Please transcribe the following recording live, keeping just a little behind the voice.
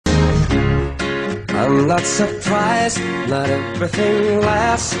I'm not surprised, not everything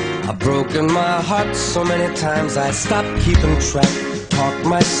lasts. I've broken my heart so many times I stopped keeping track. Talk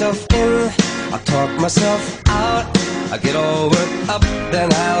myself in, I talk myself out. I get all worked up, then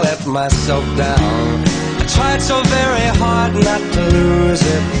I let myself down. I tried so very hard not to lose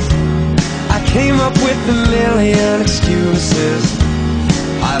it. I came up with a million excuses.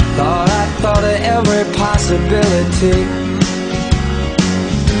 I thought of every possibility.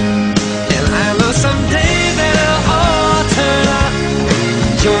 And I know someday that it'll all turn out.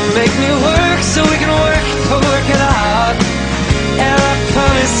 You'll make me work so we can work to work it out. And I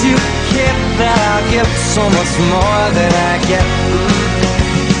promise you, kid, that I'll give so much more than I get.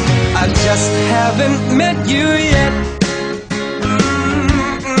 I just haven't met you yet.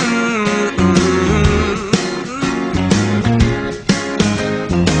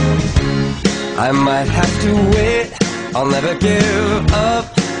 I might have to wait, I'll never give up.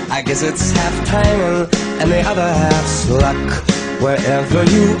 I guess it's half timing and the other half's luck. Wherever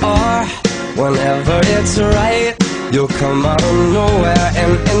you are, whenever it's right, you'll come out of nowhere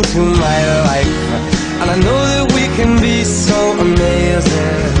and into my life. And I know that we can be so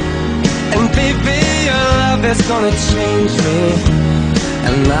amazing. And baby, your love is gonna change me.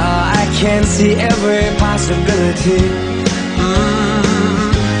 And now I can see every possibility.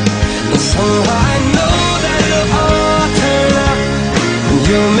 Somehow I know that it'll all turn out.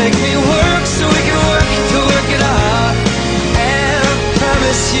 You'll make me work so we can work to work it out. And I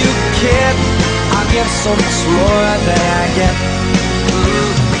promise you, kid, I'll give so much more than I get.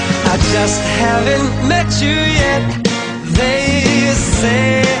 I just haven't met you yet. They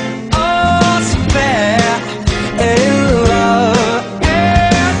say all's fair in love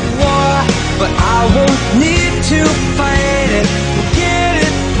and war, but I won't need to fight it. We'll get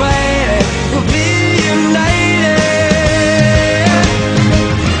it right. We'll be united.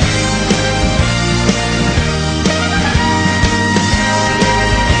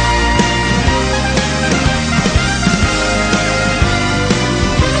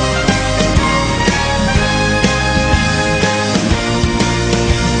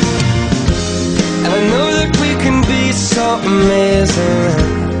 And I know that we can be so amazing.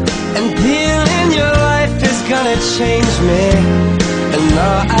 And being in your life is gonna change me. And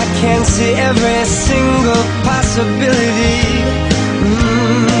now I can see every single possibility.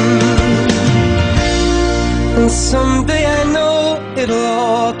 And someday I know it'll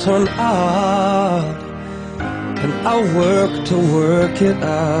all turn out. And I'll work to work it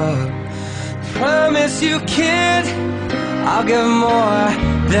out. Promise you, kid, I'll give more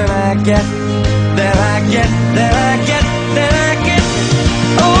than I get, than I get, than I get, than I get.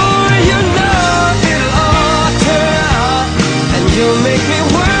 Oh, you know it'll all turn out. And you'll make me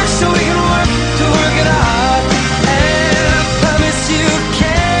work so we can work to work it out. And I promise you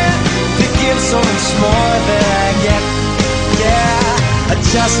can to give so much more than I get. Yeah, I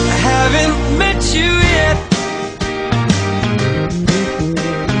just haven't met you yet.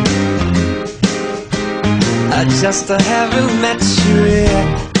 I just haven't met you yet.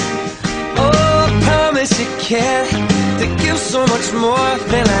 Oh, I promise you can to give so much more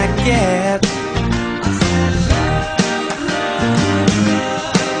than I get.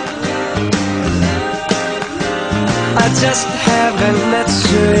 I just haven't met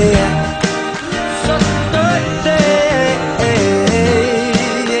you yet. So birthday,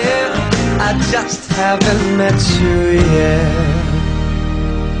 yeah. I just haven't met you yet.